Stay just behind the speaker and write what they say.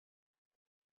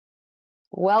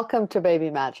Welcome to Baby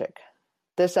Magic.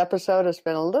 This episode has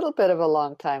been a little bit of a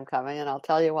long time coming, and I'll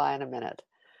tell you why in a minute.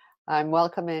 I'm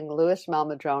welcoming Louis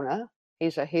Malmadrona.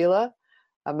 He's a healer,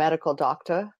 a medical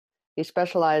doctor. He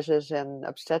specializes in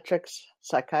obstetrics,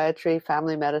 psychiatry,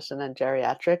 family medicine, and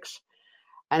geriatrics.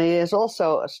 And he is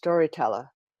also a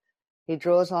storyteller. He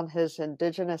draws on his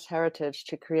indigenous heritage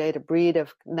to create a breed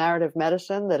of narrative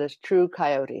medicine that is true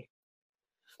coyote.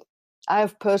 I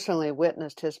have personally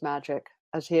witnessed his magic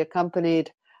as he accompanied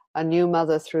a new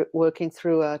mother working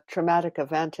through a traumatic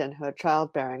event in her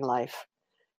childbearing life.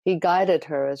 He guided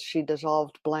her as she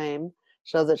dissolved blame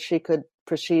so that she could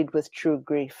proceed with true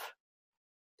grief.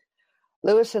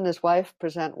 Louis and his wife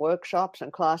present workshops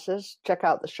and classes. Check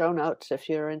out the show notes if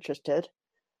you're interested.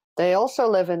 They also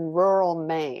live in rural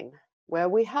Maine, where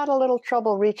we had a little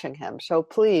trouble reaching him, so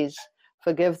please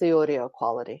forgive the audio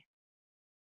quality.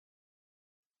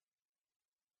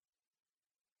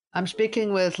 I'm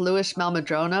speaking with Louis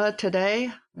Malmadrona today.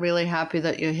 Really happy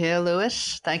that you're here,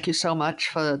 Louis. Thank you so much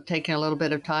for taking a little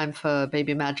bit of time for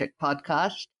Baby Magic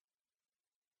podcast.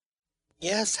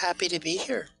 Yes, happy to be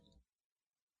here.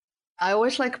 I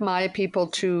always like my people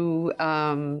to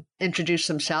introduce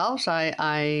themselves.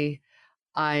 I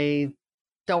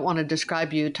don't want to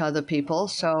describe you to other people.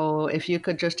 So if you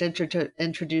could just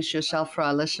introduce yourself for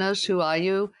our listeners. Who are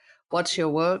you? What's your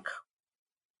work?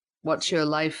 What's your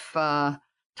life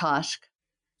task?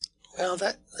 Well,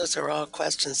 those are all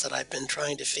questions that I've been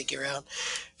trying to figure out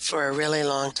for a really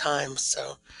long time.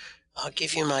 So I'll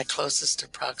give you my closest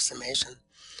approximation.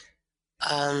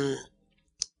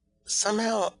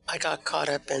 Somehow I got caught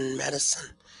up in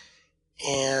medicine,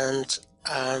 and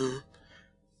I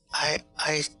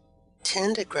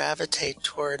tend to gravitate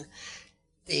toward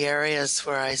the areas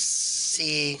where I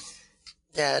see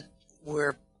that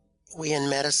we in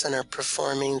medicine are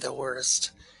performing the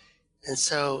worst. And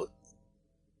so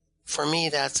for me,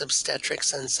 that's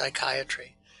obstetrics and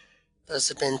psychiatry. Those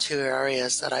have been two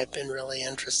areas that I've been really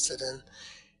interested in.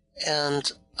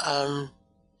 And,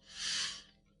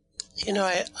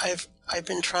 I've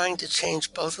been trying to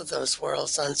change both of those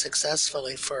worlds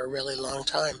unsuccessfully for a really long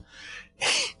time.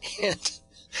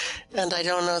 and I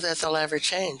don't know that they'll ever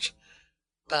change.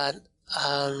 But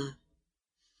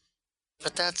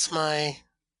that's my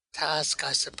task,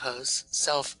 I suppose,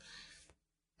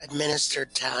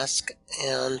 self-administered task.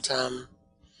 And,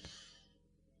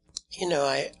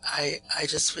 I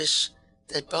just wish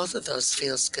that both of those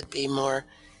fields could be more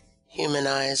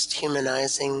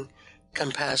humanizing,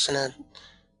 compassionate,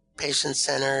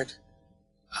 patient-centered,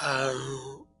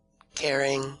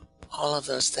 caring, all of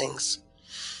those things.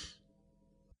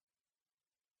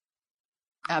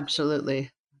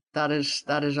 Absolutely. That is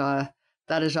our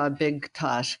big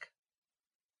task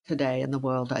today in the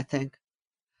world, I think.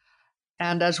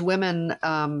 And as women,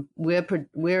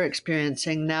 we're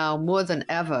experiencing now more than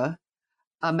ever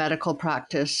a medical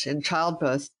practice in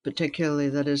childbirth, particularly,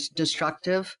 that is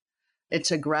destructive, it's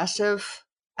aggressive,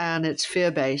 and it's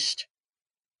fear-based.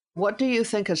 What do you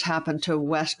think has happened to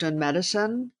Western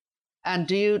medicine? And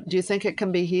do you think it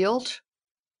can be healed?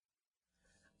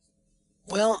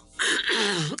 Well,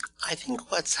 I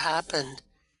think what's happened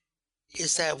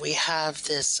is that we have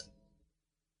this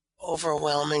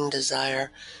overwhelming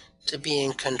desire to be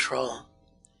in control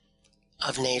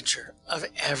of nature, of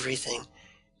everything,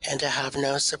 and to have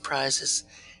no surprises,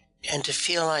 and to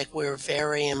feel like we're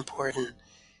very important,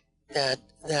 that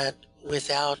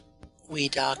without we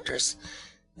doctors,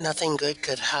 nothing good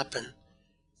could happen.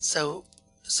 So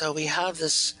we have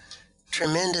this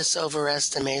tremendous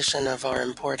overestimation of our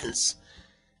importance,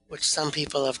 which some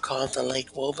people have called the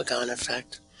Lake Wobegon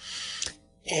effect.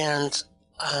 And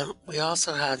we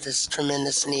also have this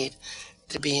tremendous need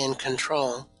to be in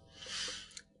control.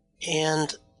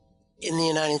 And in the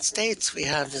United States, we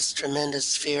have this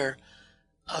tremendous fear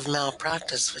of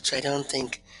malpractice, which I don't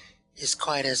think is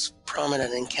quite as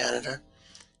prominent in Canada,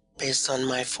 based on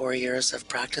my 4 years of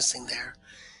practicing there.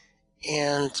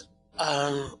 And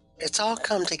it's all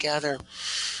come together,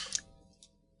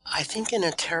 I think, in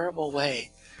a terrible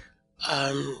way.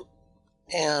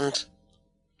 And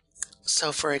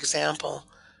so, for example,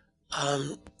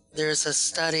 there's a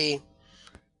study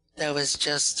that was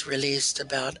just released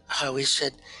about how we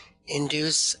should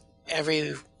induce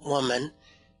every woman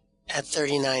at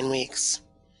 39 weeks.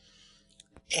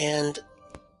 And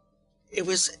it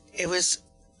was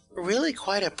really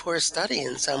quite a poor study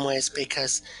in some ways,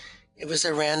 because it was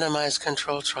a randomized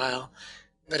control trial,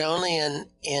 but only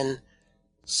in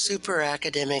super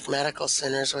academic medical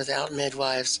centers without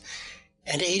midwives.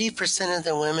 And 80% of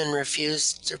the women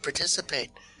refused to participate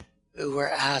who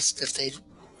were asked if they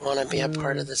want to be a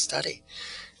part of the study.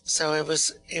 So it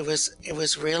was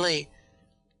really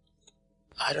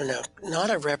I don't know, not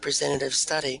a representative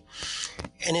study.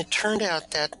 And it turned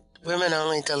out that women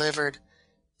only delivered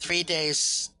 3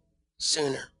 days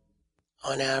sooner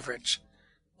on average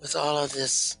with all of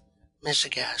this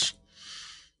mishigash.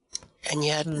 And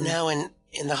yet now in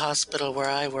the hospital where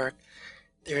I work,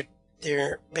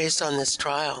 they're based on this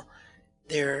trial,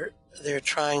 they're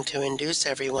trying to induce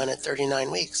everyone at 39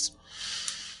 weeks.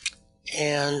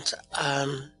 And,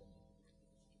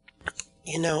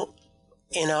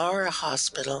 in our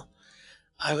hospital,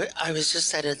 I was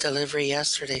just at a delivery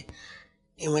yesterday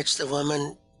in which the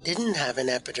woman didn't have an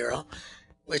epidural,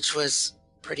 which was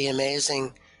pretty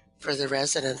amazing for the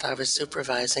resident I was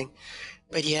supervising.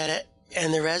 But yet,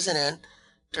 and the resident,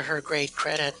 to her great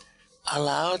credit,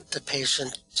 allowed the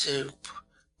patient to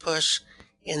push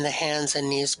in the hands and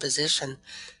knees position,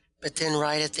 but then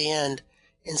right at the end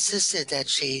insisted that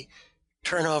she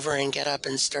turn over and get up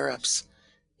in stirrups,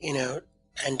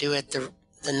 and do it the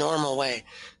normal way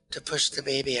to push the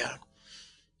baby out.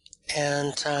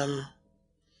 And,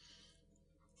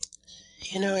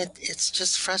 it's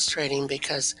just frustrating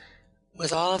because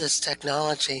with all this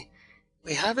technology,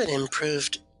 we haven't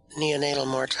improved neonatal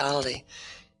mortality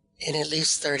in at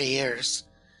least 30 years,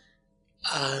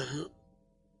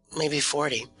 maybe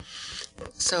 40.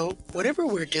 So whatever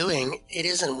we're doing, it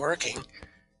isn't working.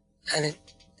 And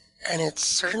it's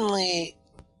certainly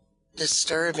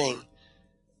disturbing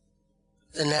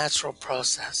the natural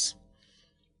process.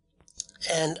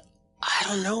 And I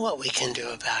don't know what we can do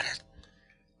about it.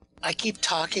 I keep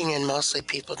talking and mostly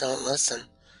people don't listen.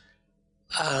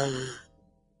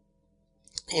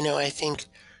 I think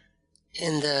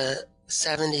in the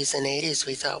 70s and 80s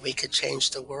we thought we could change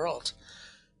the world,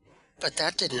 but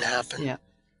that didn't happen. Yeah.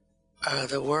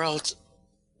 The world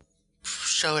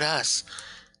showed us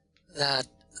that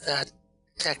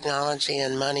technology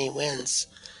and money wins.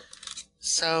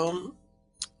 So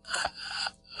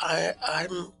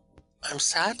I'm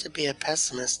sad to be a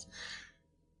pessimist,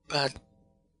 but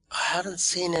I haven't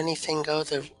seen anything go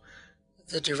the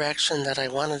direction that I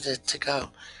wanted it to go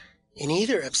in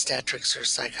either obstetrics or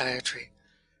psychiatry.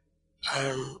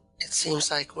 It seems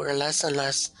like we're less and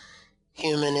less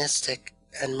humanistic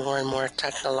and more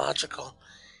technological,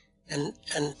 and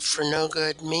for no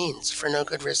good means, for no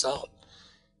good result.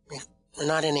 I mean, we're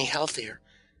not any healthier.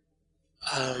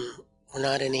 We're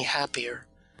not any happier.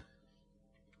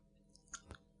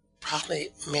 Probably,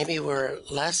 maybe we're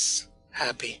less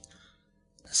happy,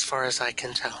 as far as I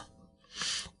can tell.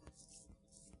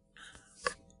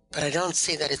 But I don't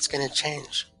see that it's going to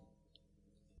change.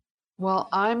 Well,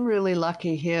 I'm really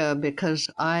lucky here because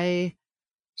I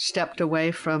stepped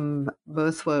away from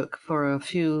birth work for a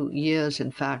few years,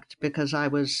 in fact, because I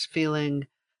was feeling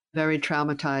very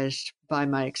traumatized by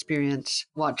my experience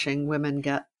watching women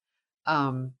get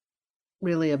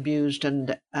really abused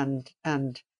and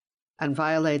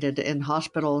violated in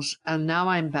hospitals. And now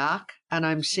I'm back and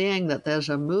I'm seeing that there's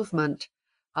a movement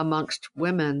amongst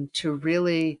women to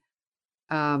really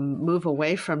move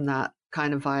away from that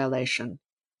kind of violation.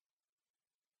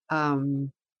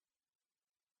 And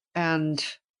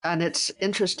it's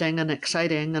interesting and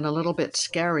exciting and a little bit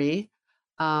scary,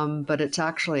 but it's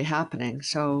actually happening.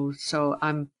 So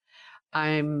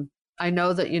I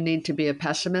know that you need to be a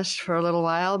pessimist for a little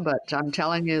while, but I'm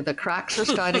telling you, the cracks are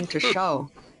starting to show.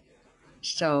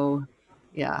 So,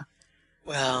 yeah.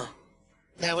 Well,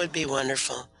 that would be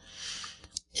wonderful.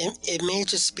 It may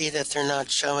just be that they're not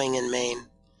showing in Maine,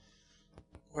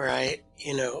 where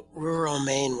rural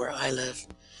Maine where I live.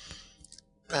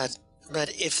 But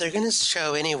if they're going to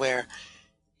show anywhere,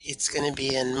 it's going to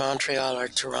be in Montreal or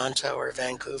Toronto or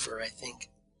Vancouver, I think.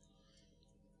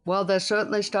 Well, they're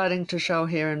certainly starting to show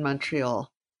here in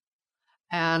Montreal.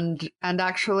 And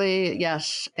actually,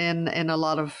 yes, in a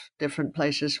lot of different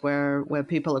places where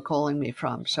people are calling me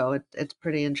from. So it's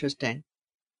pretty interesting.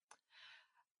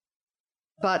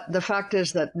 But the fact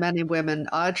is that many women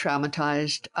are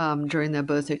traumatized during their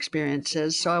birth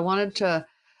experiences. So I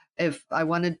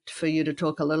wanted for you to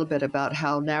talk a little bit about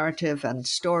how narrative and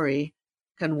story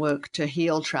can work to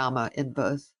heal trauma in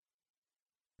birth.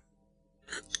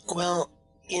 Well,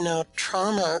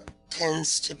 trauma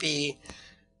tends to be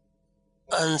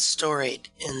unstoried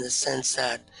in the sense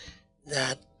that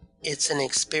it's an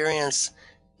experience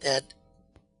that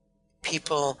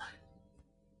people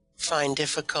find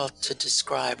difficult to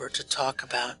describe or to talk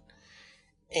about.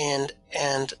 And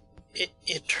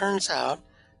it turns out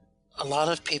a lot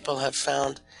of people have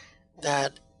found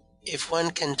that if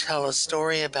one can tell a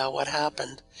story about what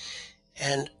happened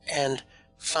and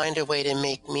find a way to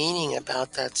make meaning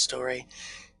about that story,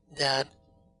 that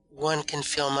one can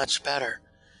feel much better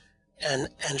and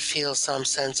feel some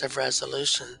sense of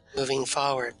resolution moving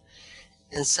forward.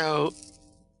 And so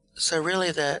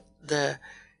really the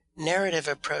narrative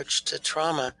approach to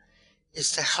trauma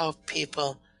is to help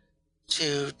people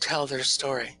to tell their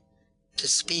story, to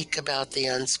speak about the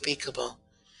unspeakable,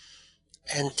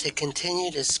 and to continue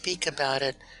to speak about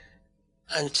it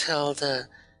until the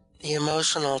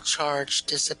emotional charge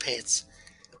dissipates,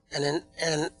 and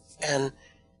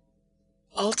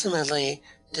ultimately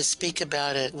to speak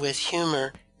about it with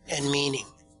humor and meaning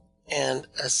and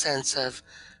a sense of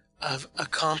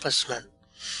accomplishment.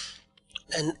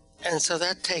 And so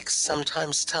that takes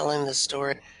sometimes telling the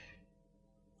story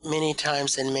many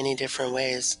times in many different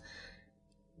ways.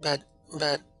 But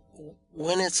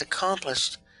when it's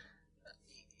accomplished,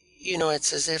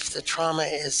 it's as if the trauma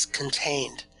is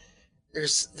contained.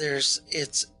 It's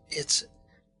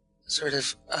sort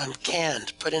of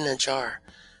canned, put in a jar,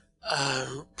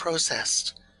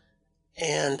 processed,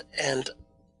 and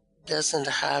doesn't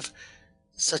have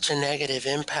such a negative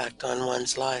impact on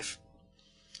one's life.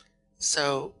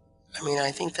 So,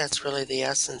 I think that's really the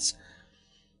essence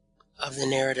of the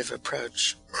narrative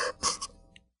approach.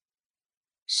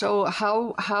 So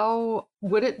how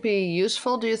would it be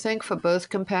useful, do you think, for both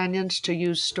companions to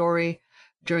use story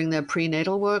during their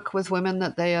prenatal work with women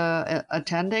that they are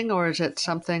attending, or is it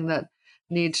something that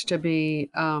needs to be?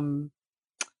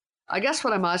 I guess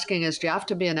what I'm asking is, do you have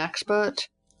to be an expert?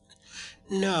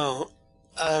 No,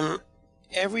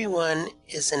 everyone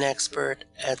is an expert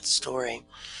at story.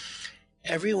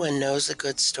 Everyone knows a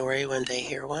good story when they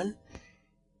hear one,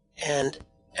 and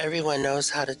everyone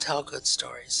knows how to tell good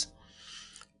stories.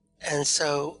 And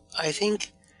so I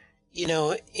think, in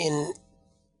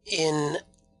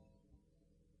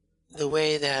the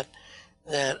way that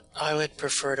I would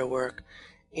prefer to work,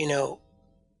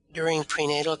 during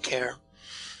prenatal care,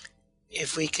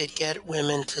 if we could get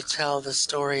women to tell the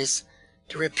stories,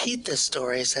 to repeat the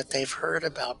stories that they've heard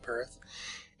about birth,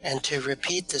 and to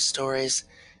repeat the stories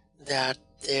that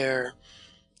their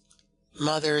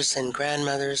mothers and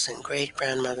grandmothers and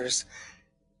great-grandmothers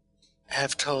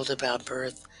have told about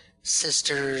birth,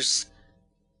 sisters,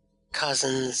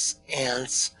 cousins,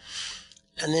 aunts.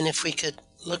 And then if we could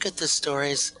look at the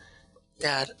stories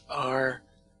that are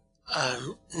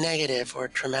negative or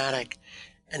traumatic,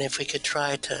 and if we could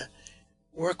try to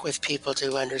work with people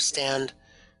to understand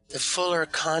the fuller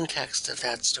context of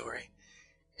that story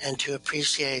and to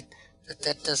appreciate that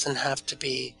that doesn't have to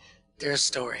be their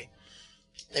story,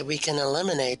 that we can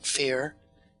eliminate fear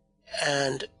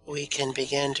and we can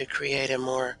begin to create a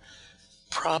more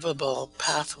probable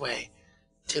pathway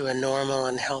to a normal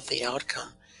and healthy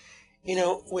outcome,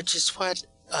 which is what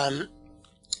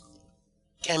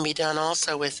can be done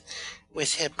also with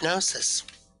hypnosis.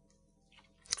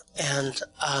 And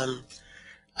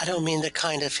I don't mean the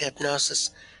kind of hypnosis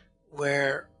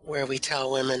where we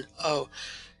tell women, oh,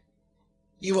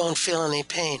 you won't feel any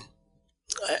pain.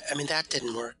 I mean, that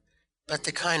didn't work. But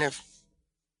the kind of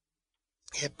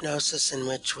hypnosis in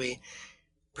which we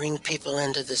bring people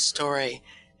into the story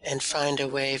and find a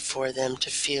way for them to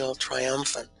feel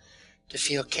triumphant, to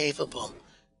feel capable,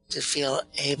 to feel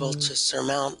able to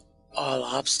surmount all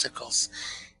obstacles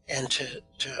and to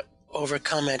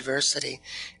overcome adversity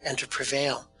and to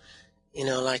prevail.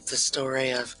 Like the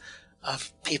story of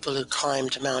people who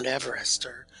climbed Mount Everest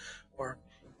or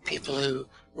people who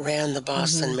ran the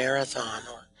Boston Marathon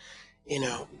or,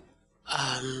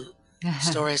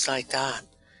 stories like that.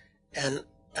 And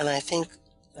I think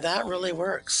that really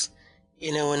works.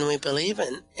 When we believe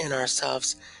in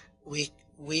ourselves,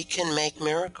 we can make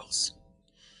miracles.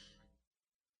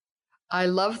 I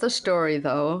love the story,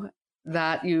 though,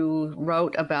 that you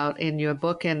wrote about in your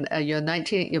book in your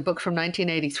book from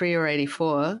 1983 or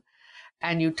 84,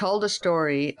 and you told a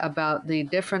story about the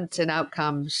difference in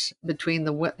outcomes between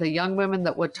the young women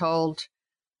that were told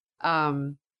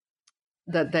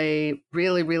that they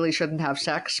really, really shouldn't have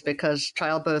sex because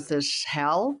childbirth is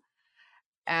hell,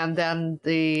 and then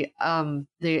the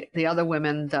other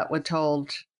women that were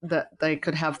told that they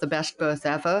could have the best birth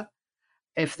ever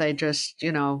if they just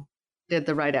did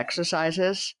the right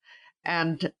exercises,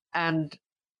 and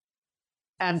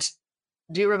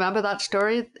do you remember that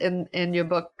story in your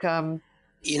book?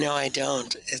 I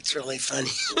don't. It's really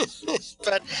funny,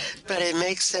 but it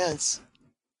makes sense.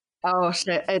 Oh,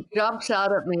 so it jumps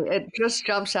out at me. It just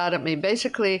jumps out at me.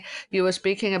 Basically, you were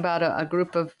speaking about a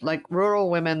group of like rural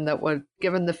women that were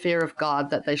given the fear of God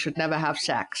that they should never have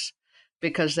sex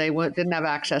because they didn't have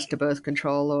access to birth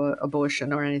control or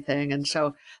abortion or anything. And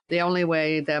so the only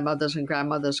way their mothers and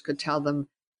grandmothers could tell them,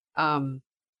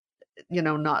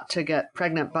 not to get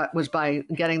pregnant, but was by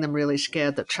getting them really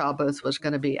scared that childbirth was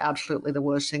going to be absolutely the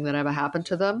worst thing that ever happened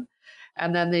to them.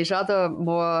 And then these other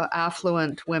more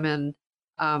affluent women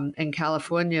in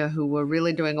California who were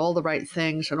really doing all the right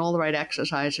things and all the right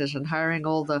exercises and hiring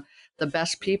all the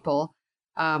best people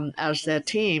as their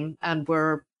team, and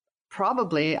were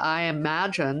probably, I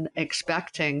imagine,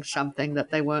 expecting something that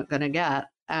they weren't going to get,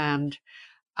 and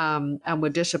were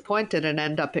disappointed and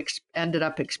ended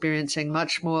up experiencing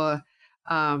much more,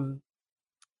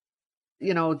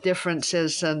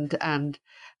 differences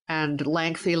and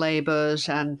lengthy labors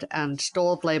and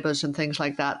stalled labors and things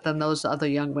like that than those other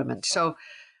young women. So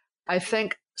I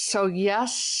think so.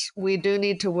 Yes, we do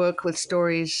need to work with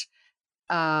stories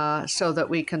so that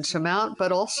we can surmount.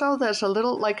 But also, there's a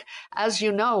little, like, as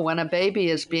you know, when a baby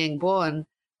is being born,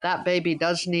 that baby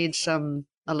does need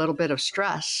a little bit of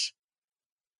stress.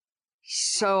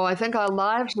 So I think our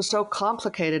lives are so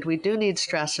complicated. We do need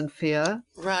stress and fear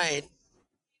Right.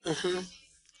 hmm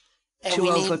And to we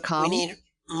overcome. need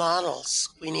models.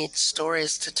 We need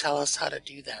stories to tell us how to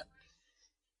do that.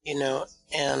 You know,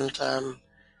 and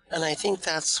I think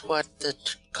that's what the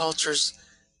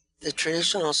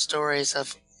traditional stories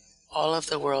of all of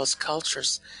the world's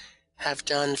cultures have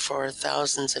done for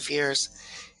thousands of years,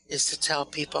 is to tell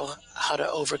people how to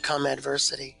overcome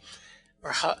adversity,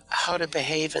 or how to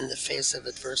behave in the face of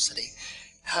adversity,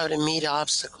 how to meet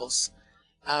obstacles,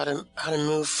 how to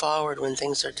move forward when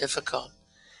things are difficult,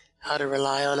 how to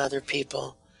rely on other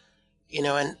people,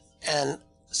 and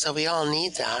so we all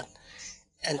need that.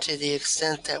 And to the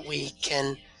extent that we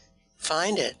can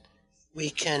find it, we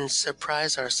can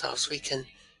surprise ourselves, we can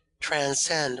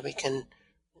transcend, we can,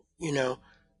 you know,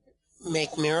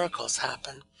 make miracles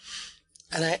happen.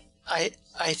 And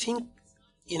I think,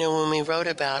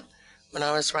 when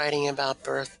I was writing about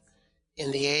birth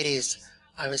in the 80s,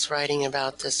 I was writing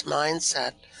about this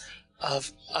mindset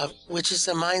of which is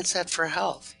a mindset for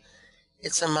health.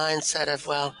 It's a mindset of,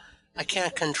 well, I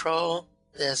can't control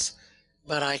this,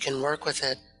 but I can work with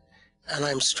it, and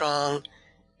I'm strong,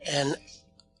 and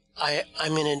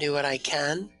I'm going to do what I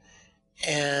can,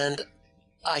 and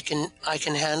I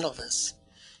can handle this,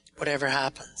 whatever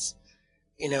happens,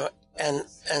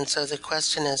 and so the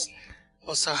question is,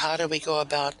 well, so how do we go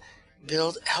about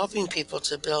helping people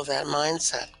to build that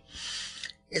mindset?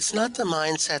 It's not the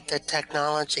mindset that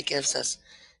technology gives us.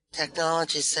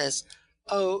 Technology says,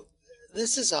 oh,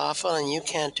 this is awful and you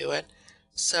can't do it,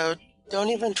 so don't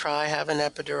even try, have an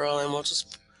epidural, and we'll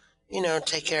just,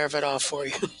 take care of it all for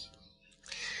you.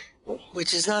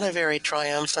 Which is not a very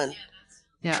triumphant,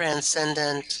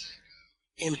 transcendent,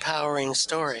 empowering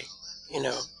story, you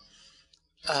know.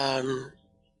 Um,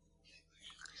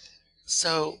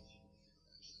 so,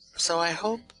 so I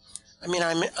hope.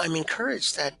 I'm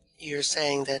encouraged that you're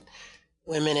saying that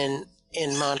women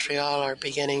in Montreal are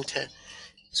beginning to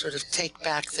sort of take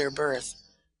back their birth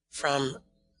from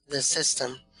the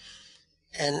system,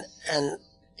 and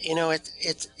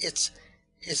it's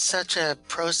such a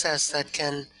process that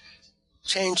can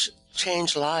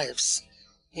change lives,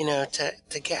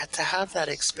 to have that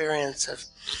experience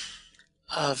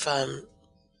of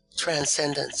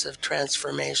transcendence, of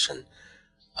transformation,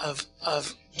 of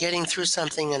getting through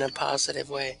something in a positive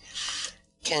way,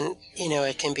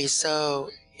 it can be so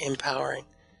empowering,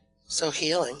 so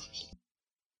healing.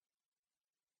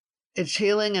 It's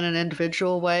healing in an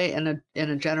individual way, in a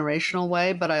generational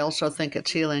way, but I also think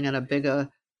it's healing in a bigger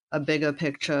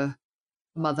picture,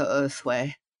 Mother Earth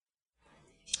way.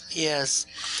 Yes,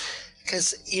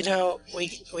 because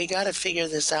we got to figure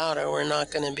this out, or we're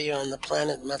not going to be on the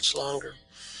planet much longer.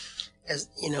 As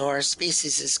our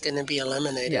species is going to be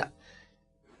eliminated.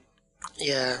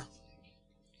 Yeah.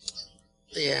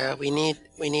 We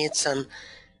need some.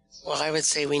 Well, I would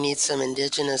say we need some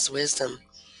indigenous wisdom.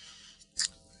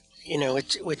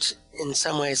 Which in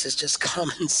some ways is just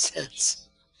common sense.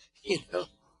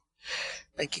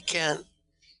 Like you can't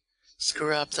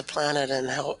screw up the planet and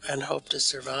hope to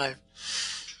survive.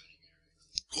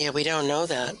 Yeah, we don't know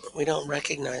that. We don't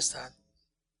recognize that.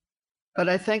 But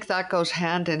I think that goes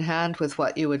hand in hand with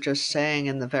what you were just saying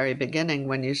in the very beginning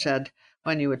when you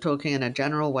were talking in a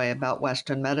general way about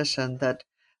Western medicine, that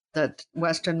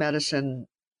Western medicine,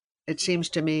 it seems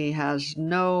to me, has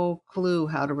no clue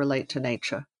how to relate to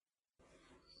nature.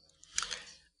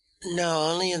 No,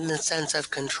 only in the sense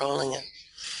of controlling it.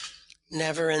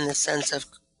 Never in the sense of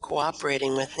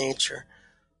cooperating with nature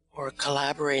or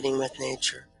collaborating with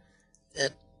nature.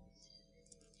 That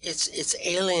it's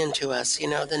alien to us.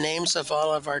 The names of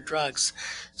all of our drugs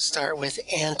start with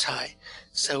anti.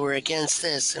 So we're against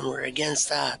this and we're against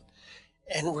that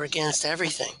and we're against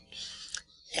everything.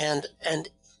 And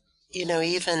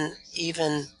even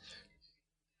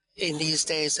in these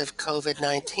days of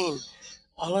COVID-19,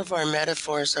 all of our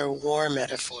metaphors are war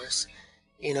metaphors.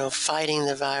 Fighting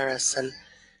the virus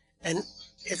and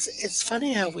it's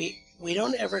funny how we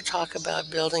don't ever talk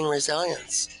about building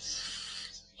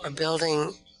resilience or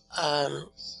building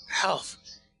health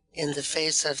in the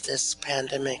face of this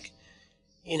pandemic.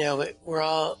 We're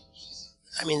all,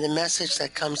 I mean, the message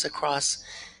that comes across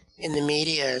in the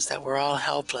media is that we're all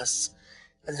helpless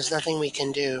and there's nothing we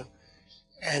can do,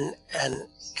 and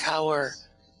cower,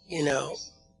 you know,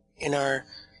 in our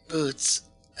boots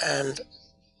and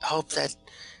hope that,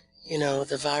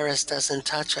 the virus doesn't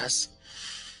touch us.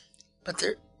 But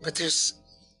there's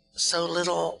so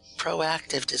little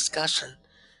proactive discussion,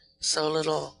 so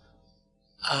little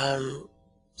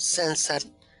sense that,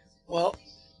 well,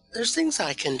 there's things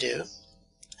I can do.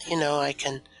 I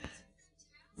can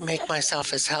make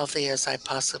myself as healthy as I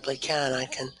possibly can. I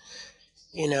can,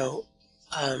 you know,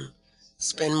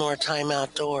 spend more time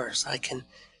outdoors. I can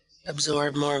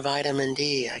absorb more vitamin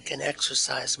D. I can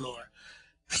exercise more.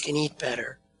 I can eat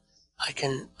better. I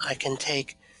can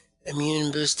take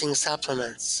immune boosting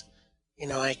supplements.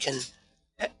 I can,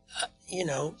 uh, you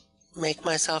know, make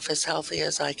myself as healthy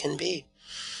as I can be.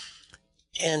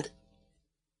 And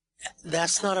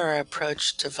that's not our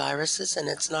approach to viruses, and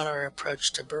it's not our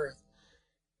approach to birth.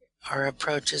 Our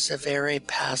approach is a very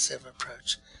passive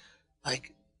approach.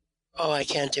 Like, oh, I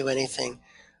can't do anything.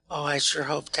 Oh, I sure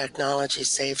hope technology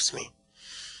saves me.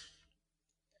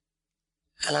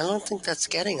 And I don't think that's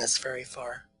getting us very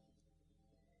far.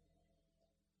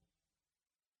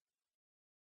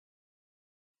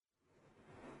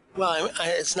 Well,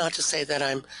 it's not to say that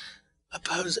I'm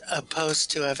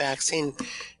opposed to a vaccine,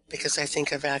 because I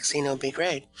think a vaccine will be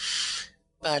great.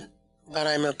 But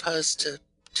I'm opposed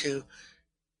to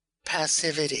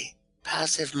passivity,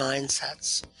 passive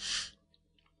mindsets,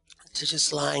 to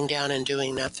just lying down and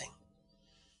doing nothing.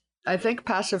 I think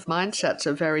passive mindsets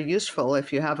are very useful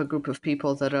if you have a group of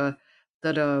people that are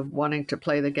wanting to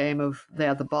play the game of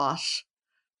they're the boss.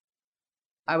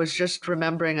 I was just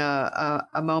remembering a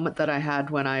moment that I had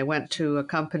when I went to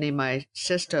accompany my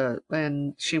sister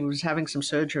when she was having some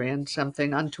surgery and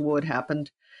something untoward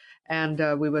happened. And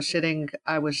I was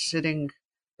sitting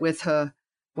with her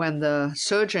when the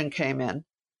surgeon came in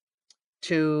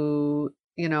to,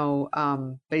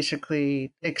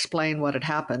 basically explain what had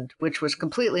happened, which was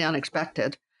completely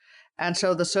unexpected. And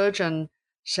so the surgeon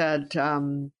said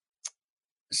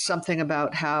something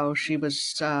about how she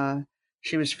was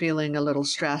feeling a little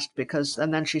stressed because,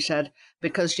 and then she said,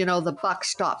 because the buck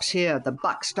stops here, the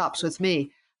buck stops with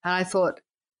me. And I thought,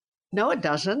 no, it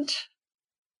doesn't.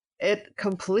 It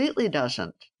completely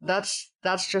doesn't. That's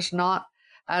just not,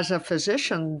 as a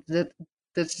physician, that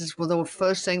this is the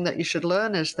first thing that you should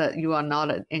learn, is that you are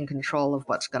not in control of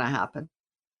what's going to happen.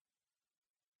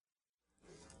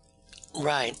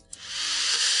 Right.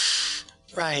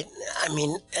 Right. I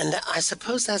mean, and I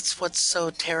suppose that's what's so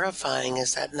terrifying,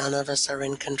 is that none of us are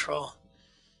in control.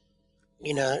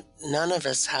 None of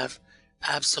us have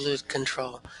absolute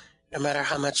control, no matter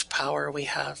how much power we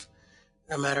have,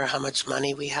 no matter how much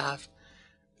money we have.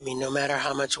 I mean, no matter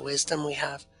how much wisdom we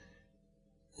have,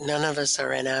 none of us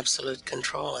are in absolute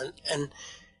control. And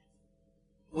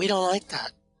we don't like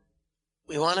that.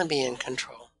 We want to be in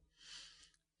control.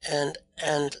 And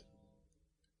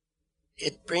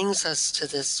it brings us to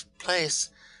this place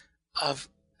of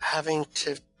having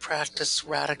to practice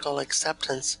radical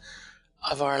acceptance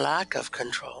of our lack of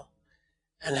control,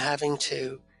 and having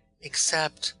to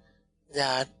accept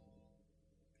that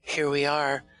here we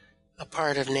are, a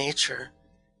part of nature,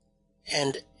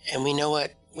 and we know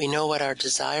what our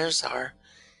desires are,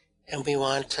 and we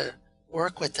want to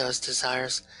work with those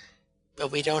desires,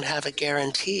 but we don't have a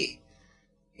guarantee,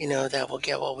 that we'll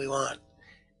get what we want.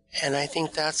 And I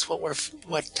think that's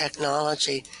what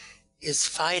technology is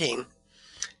fighting.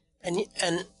 And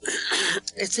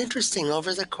it's interesting,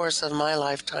 over the course of my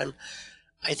lifetime,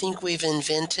 I think we've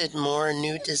invented more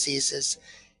new diseases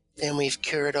than we've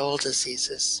cured old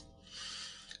diseases.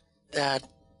 That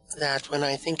when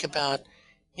I think about,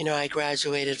 I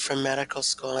graduated from medical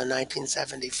school in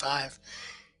 1975,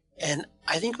 and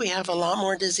I think we have a lot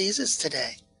more diseases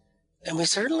today. And we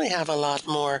certainly have a lot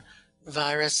more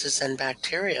viruses and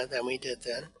bacteria than we did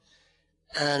then.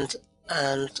 And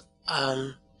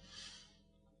are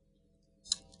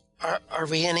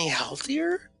we any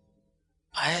healthier?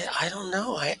 I don't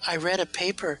know. I read a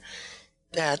paper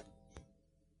that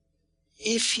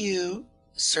if you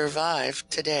survive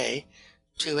today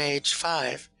to age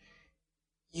 5,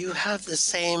 you have the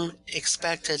same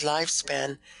expected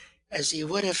lifespan as you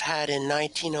would have had in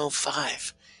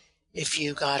 1905 if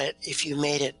you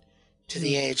made it to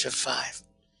the age of 5.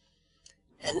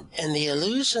 And the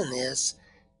illusion is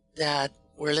that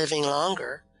we're living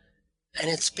longer, and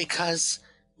it's because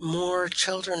more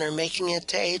children are making it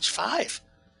to age 5.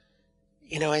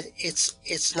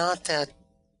 It's not that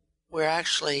we're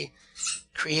actually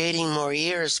creating more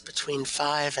years between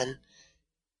 5 and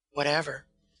whatever.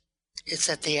 It's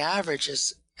that the average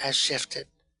has shifted.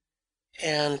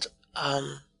 And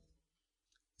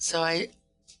so I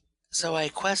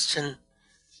question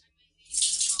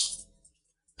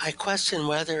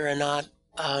whether or not,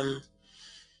 um,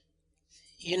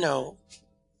 you know,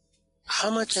 how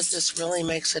much of this really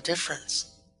makes a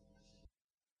difference.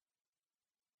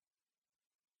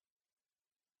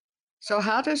 So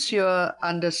how does your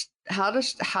how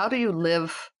do you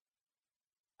live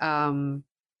um,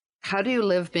 how do you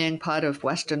live being part of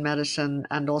Western medicine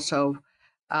and also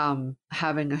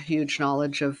having a huge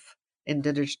knowledge of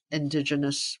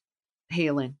indigenous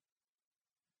healing?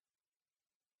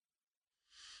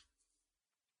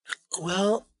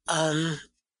 Well, I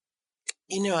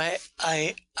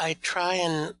try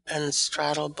and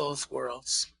straddle both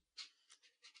worlds.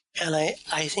 And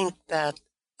I think that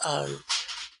um,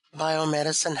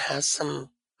 biomedicine has some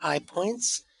high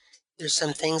points. There's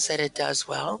some things that it does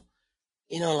well,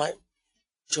 like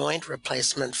joint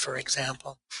replacement, for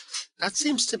example. That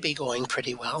seems to be going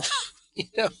pretty well, you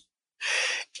know.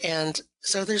 And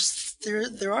so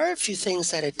there are a few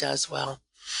things that it does well,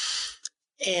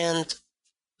 and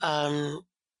um,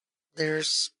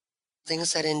 there's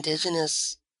things that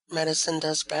indigenous medicine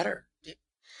does better.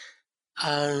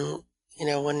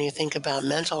 When you think about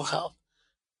mental health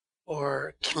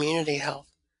or community health.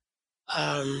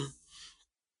 Um,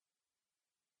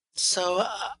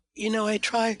 I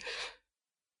try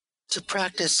to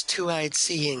practice two-eyed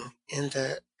seeing in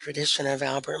the tradition of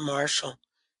Albert Marshall,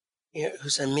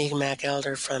 who's a Mi'kmaq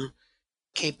elder from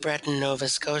Cape Breton, Nova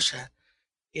Scotia.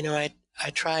 I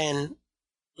try and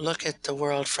look at the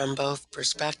world from both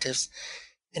perspectives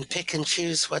and pick and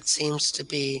choose what seems to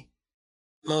be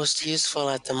most useful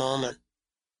at the moment.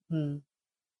 Hmm.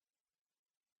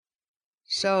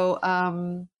 So,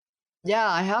 yeah,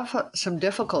 I have some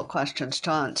difficult questions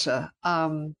to answer.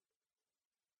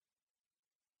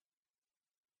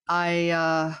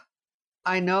 I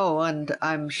know, and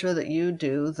I'm sure that you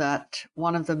do, that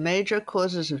one of the major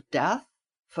causes of death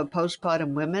for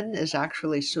postpartum women is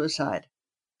actually suicide.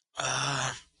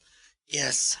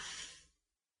 Yes.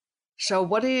 So,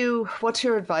 what's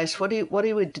your advice? What do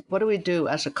we do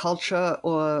as a culture,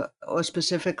 or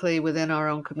specifically within our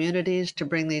own communities, to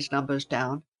bring these numbers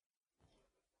down?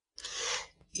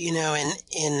 In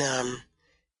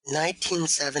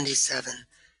 1977,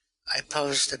 I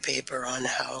published a paper on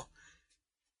how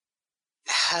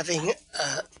having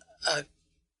a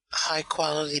high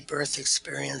quality birth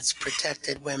experience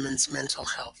protected women's mental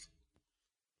health.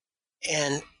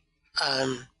 And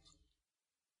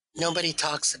nobody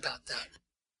talks about that.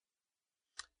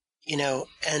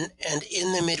 And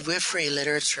in the midwifery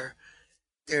literature,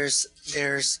 there's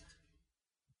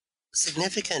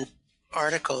significant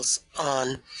articles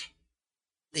on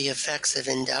the effects of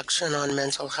induction on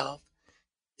mental health,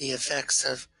 the effects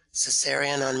of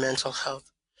cesarean on mental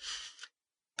health.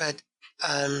 But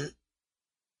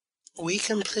we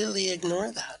completely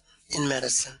ignore that in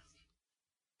medicine.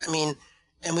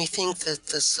 And we think that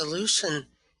the solution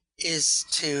is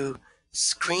to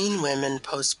screen women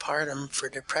postpartum for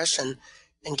depression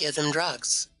and give them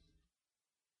drugs.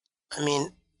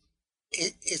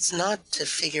 It's not to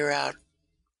figure out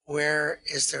where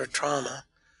is their trauma,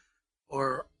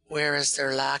 or where is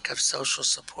their lack of social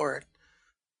support,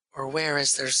 or where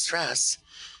is their stress.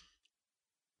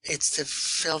 It's to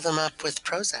fill them up with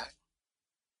Prozac.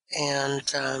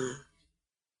 And,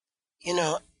 you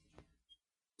know,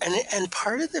 and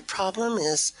part of the problem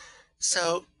is,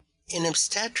 so in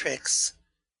obstetrics,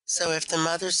 so if the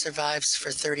mother survives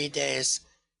for 30 days,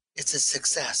 it's a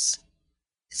success.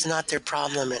 It's not their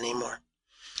problem anymore.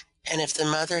 And if the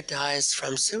mother dies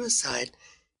from suicide,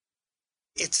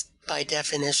 it's by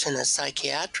definition a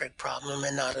psychiatric problem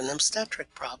and not an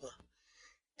obstetric problem.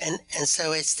 And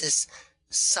so it's this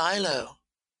silo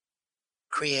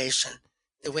creation,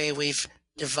 the way we've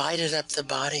divided up the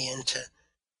body into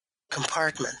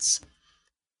compartments,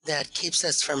 that keeps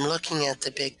us from looking at the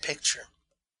big picture.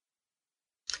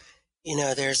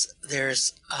 There's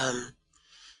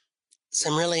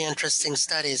some really interesting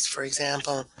studies. For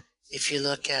example, if you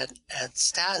look at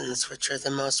statins, which are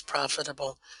the most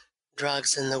profitable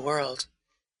drugs in the world,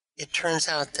 it turns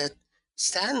out that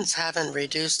statins haven't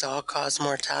reduced all-cause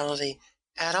mortality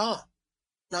at all,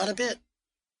 not a bit.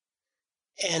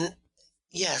 And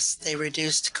yes, they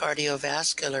reduced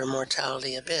cardiovascular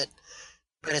mortality a bit,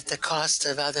 but at the cost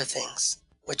of other things,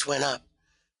 which went up.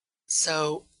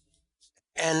 So,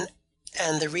 and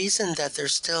the reason that they're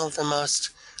still the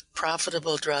most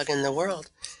profitable drug in the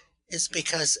world is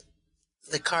because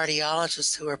the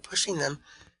cardiologists who are pushing them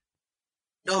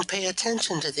don't pay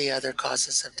attention to the other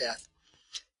causes of death.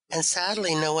 And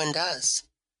sadly, no one does.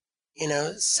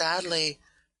 Sadly,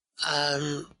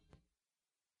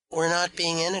 we're not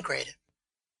being integrated.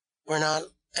 We're not,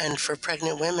 and for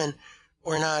pregnant women,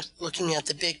 we're not looking at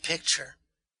the big picture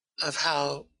of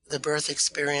how the birth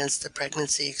experience, the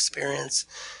pregnancy experience,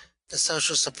 the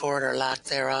social support or lack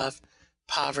thereof,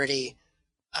 poverty,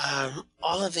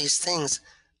 all of these things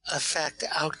affect the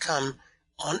outcome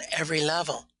on every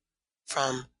level,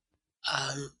 from,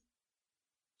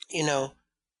 you know,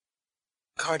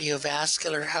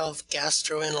 cardiovascular health,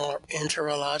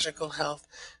 gastroenterological health,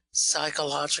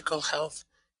 psychological health.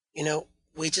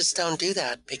 We just don't do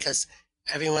that because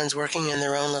everyone's working in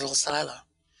their own little silo.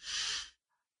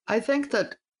 I think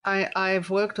that I've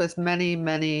worked with many,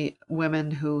 many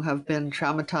women who have been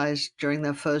traumatized during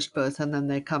their first birth, and then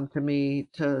they come to me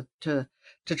to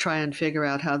try and figure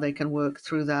out how they can work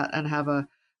through that and have a,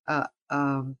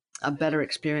 a better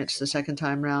experience the second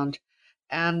time round.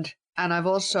 And I've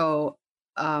also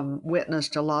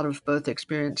witnessed a lot of birth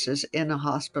experiences in a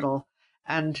hospital,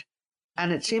 and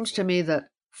it seems to me that,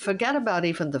 forget about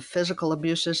even the physical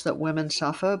abuses that women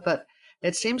suffer, but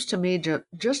it seems to me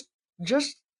just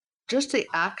just the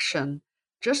action,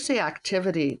 just the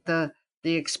activity, the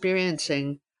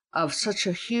experiencing of such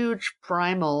a huge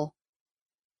primal,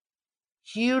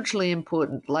 hugely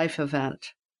important life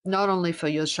event, not only for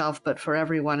yourself but for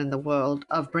everyone in the world,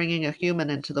 of bringing a human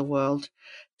into the world,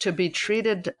 to be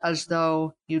treated as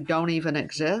though you don't even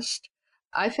exist.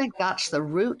 I think that's the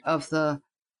root of the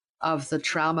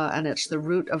trauma, and it's the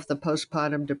root of the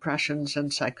postpartum depressions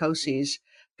and psychoses,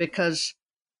 because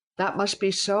that must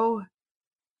be so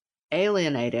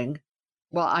alienating.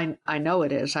 Well, I know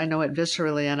it is. I know it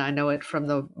viscerally, and I know it from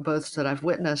the births that I've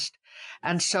witnessed.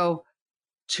 And so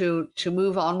to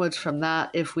move onwards from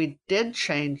that, if we did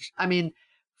change, I mean,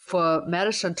 for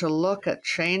medicine to look at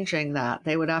changing that,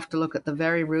 they would have to look at the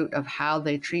very root of how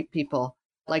they treat people.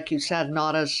 Like you said,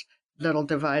 not as little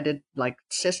divided like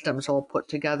systems all put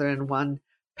together in one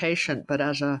patient, but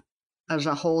as a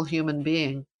whole human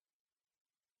being.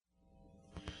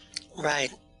 Right,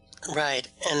 right.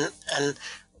 And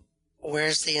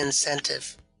where's the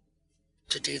incentive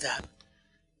to do that?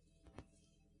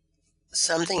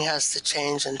 Something has to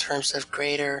change in terms of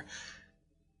greater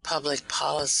public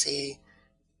policy,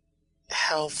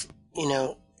 health,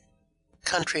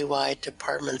 countrywide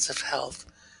departments of health.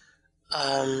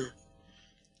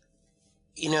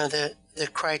 The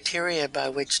criteria by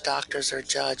which doctors are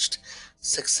judged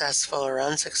successful or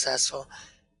unsuccessful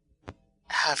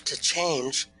have to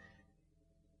change,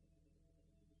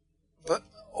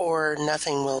 or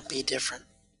nothing will be different.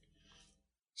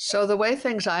 So the way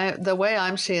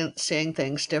I'm seeing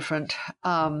things different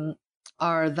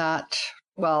are that,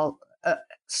 well,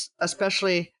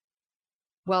 especially,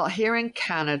 well, here in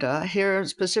Canada, here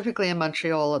specifically in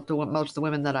Montreal, most of the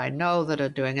women that I know that are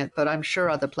doing it, but I'm sure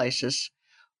other places,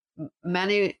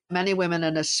 many women,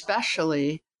 and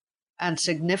especially and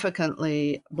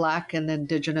significantly Black and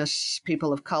Indigenous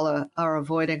people of color, are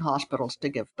avoiding hospitals to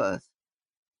give birth.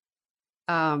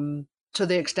 To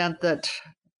the extent that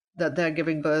they're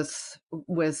giving birth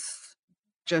with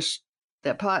just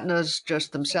their partners,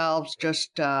 just themselves,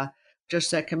 just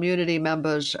their community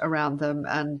members around them,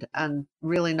 and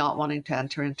really not wanting to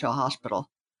enter into a hospital.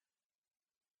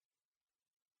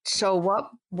 So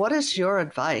what is your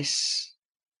advice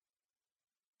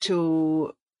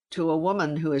to a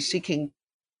woman who is seeking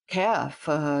care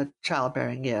for her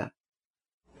childbearing year?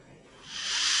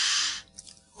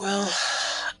 Well,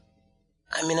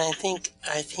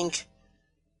 I think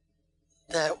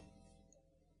that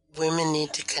women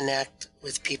need to connect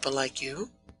with people like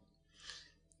you,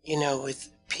 with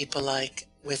people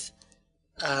with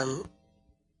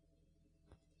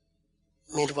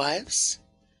midwives,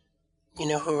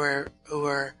 who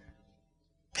are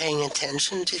paying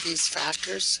attention to these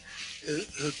factors,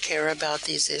 who care about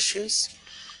these issues.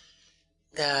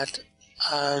 That,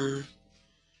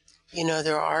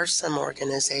 there are some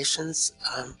organizations.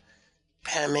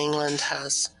 Pam England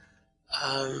has,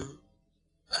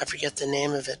 I forget the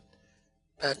name of it,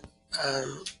 but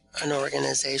an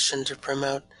organization to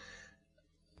promote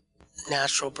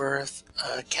natural birth.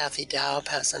 Kathy Daub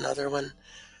has another one.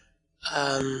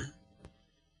 I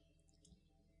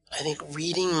think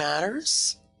reading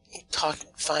matters.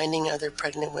 Finding other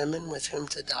pregnant women with whom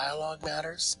to dialogue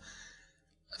matters.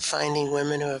 Finding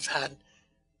women who have had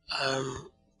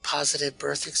positive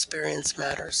birth experience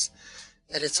matters.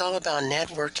 That it's all about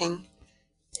networking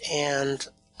and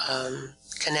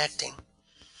connecting.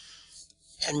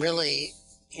 And really,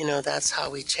 that's how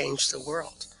we change the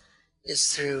world,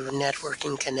 is through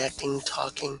networking, connecting,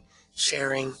 talking,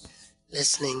 sharing,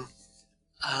 listening.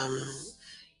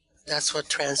 That's what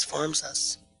transforms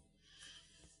us.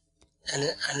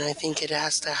 And I think it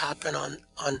has to happen on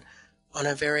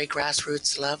a very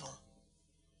grassroots level.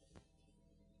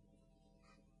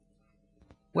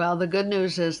 Well, the good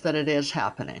news is that it is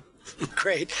happening.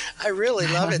 Great. I really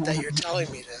love it that you're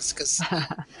telling me this, because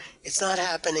it's not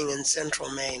happening in central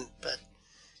Maine, but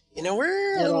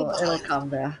we're a little behind. It'll come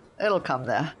there. It'll come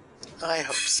there. I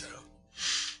hope so.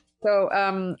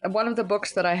 So one of the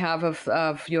books that I have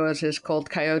of yours is called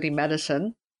Coyote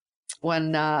Medicine.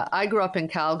 When I grew up in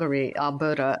Calgary,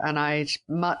 Alberta, and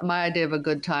my idea of a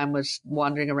good time was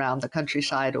wandering around the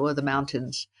countryside or the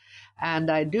mountains. And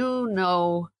I do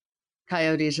know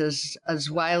coyotes as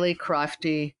wily,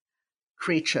 crafty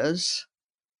creatures.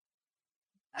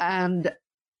 And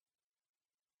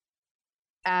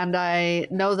I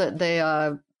know that they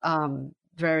are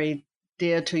very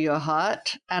dear to your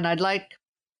heart. And I'd like,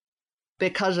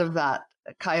 because of that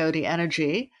coyote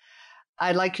energy,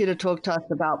 I'd like you to talk to us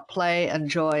about play and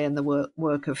joy in the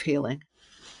work of healing.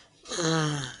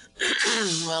 Well,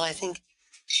 I think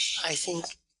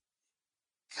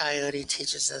Coyote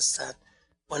teaches us that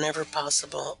whenever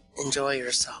possible, enjoy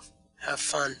yourself, have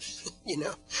fun.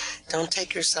 Don't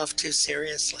take yourself too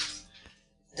seriously.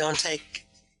 Don't take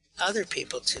other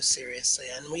people too seriously.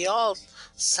 And we all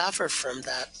suffer from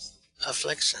that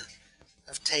affliction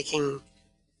of taking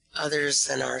others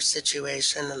and our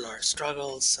situation and our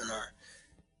struggles and our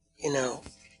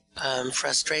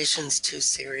frustrations too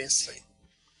seriously.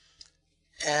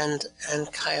 And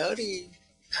Coyote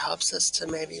helps us to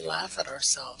maybe laugh at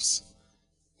ourselves,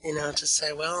 to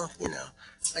say, well,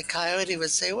 like Coyote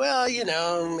would say, well,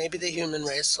 maybe the human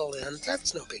race will end.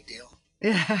 That's no big deal.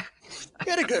 Yeah.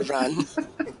 You had a good run.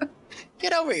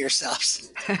 Get over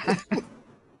yourselves.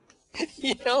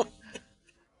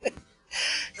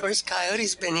 Of course,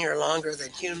 Coyote's been here longer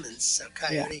than humans, so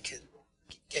Coyote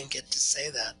can get to say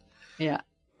that. Yeah.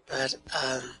 But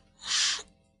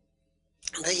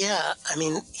yeah, I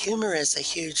mean, humor is a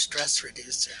huge stress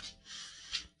reducer.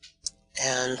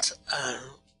 And,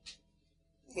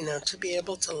 to be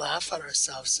able to laugh at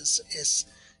ourselves is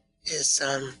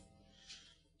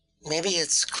maybe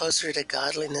it's closer to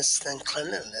godliness than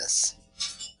cleanliness.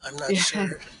 I'm not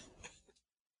sure.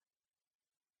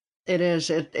 It is.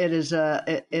 It is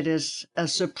a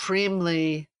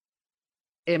supremely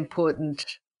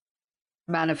important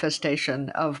manifestation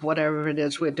of whatever it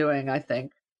is we're doing. I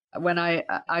think when I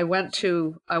went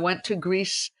to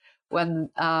Greece when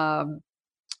 4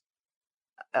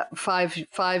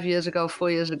 years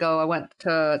ago, I went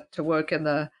to work in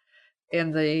the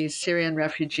Syrian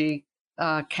refugee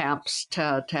camps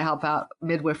to help out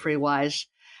midwifery wise.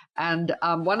 And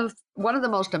one of the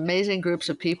most amazing groups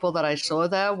of people that I saw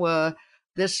there were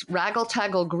this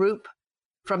raggle-taggle group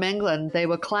from England. They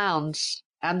were clowns,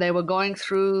 and they were going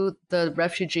through the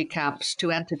refugee camps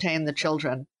to entertain the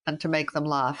children and to make them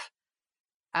laugh.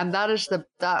 And that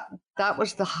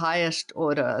was the highest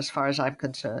order as far as I'm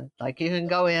concerned. Like, you can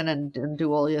go in and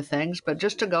do all your things, but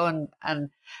just to go and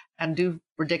do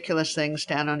ridiculous things,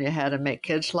 stand on your head and make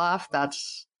kids laugh,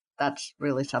 that's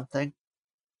really something.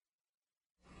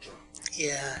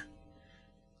 Yeah,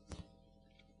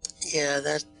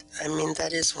 that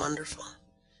is wonderful,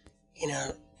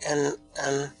 and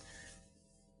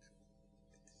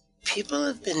people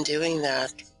have been doing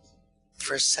that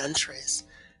for centuries.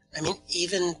 I mean,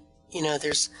 even,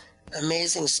 there's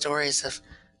amazing stories of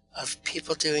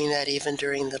people doing that even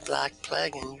during the Black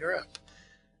Plague in Europe,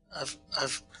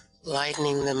 of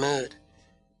lightening the mood.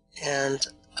 And,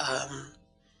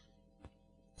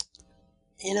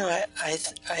 I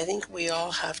think we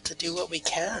all have to do what we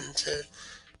can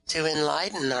to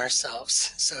enlighten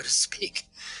ourselves, so to speak,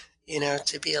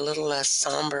 to be a little less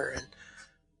somber and,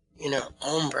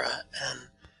 ombre,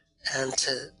 and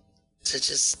to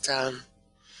just,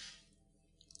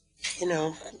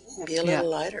 be a little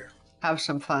lighter. Have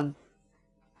some fun.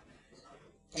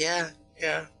 Yeah.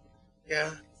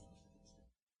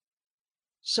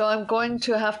 So I'm going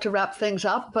to have to wrap things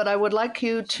up, but I would like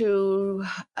you to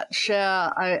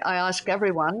share, I ask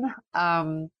everyone,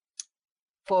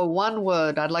 for one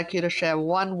word, I'd like you to share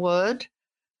one word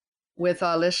with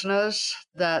our listeners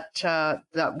that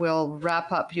will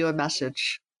wrap up your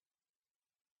message.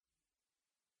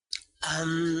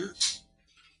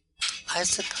 I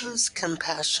suppose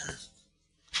compassion.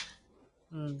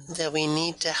 That we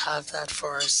need to have that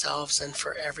for ourselves and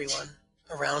for everyone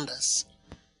around us.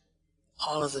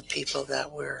 All of the people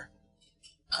that we're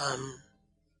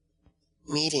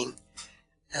meeting.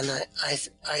 And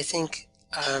I think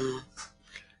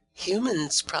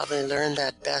humans probably learn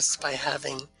that best by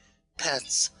having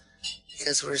pets,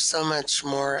 because we're so much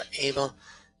more able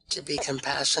to be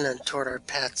compassionate toward our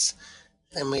pets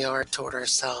than we are toward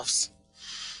ourselves.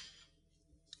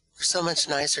 We're so much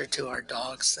nicer to our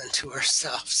dogs than to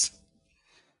ourselves.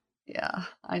 Yeah,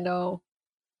 I know.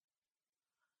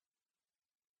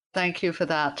 Thank you for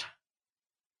that.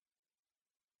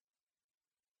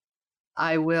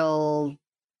 I will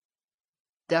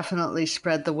definitely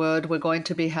spread the word. We're going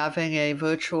to be having a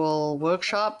virtual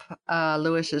workshop.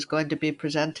 Louis is going to be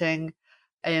presenting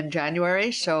in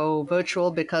January, so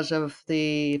virtual because of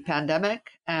the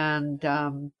pandemic, and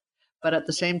but at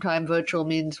the same time, virtual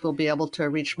means we'll be able to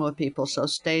reach more people. So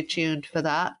stay tuned for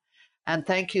that. And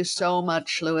thank you so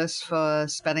much, Louis, for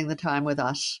spending the time with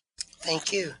us.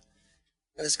 Thank you.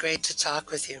 It was great to talk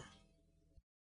with you.